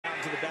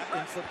to the back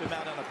and flip him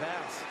out on a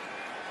pass.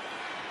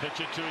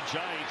 Pitch it to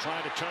Ajayi,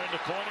 trying to turn the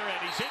corner, and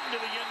he's into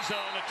the end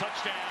zone. A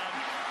touchdown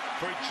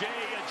for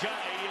Jay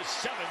Ajayi, his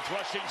 7th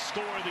rushing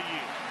score of the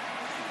year.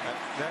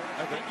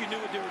 I think you knew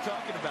what they were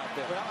talking about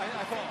there. Well,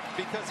 I thought,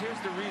 because here's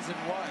the reason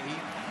why.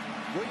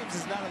 Williams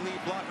is not a lead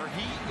blocker.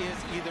 He is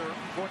either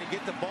going to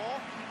get the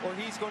ball or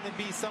he's going to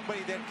be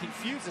somebody that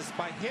confuses.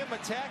 By him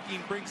attacking,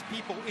 brings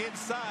people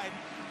inside,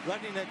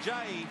 letting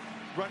Ajayi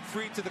run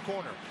free to the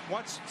corner.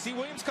 See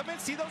Williams come in,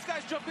 see those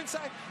guys jump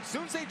inside. As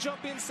soon as they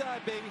jump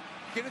inside, baby,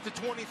 get it to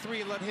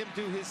 23 and let him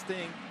do his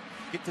thing.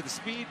 Get to the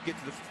speed, get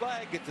to the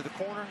flag, get to the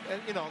corner.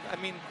 And, you know, I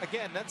mean,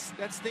 again, that's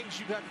things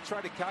you have to try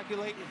to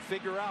calculate and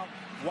figure out.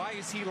 Why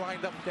is he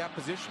lined up at that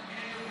position?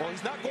 Well,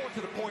 he's not going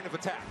to the point of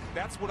attack.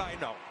 That's what I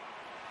know.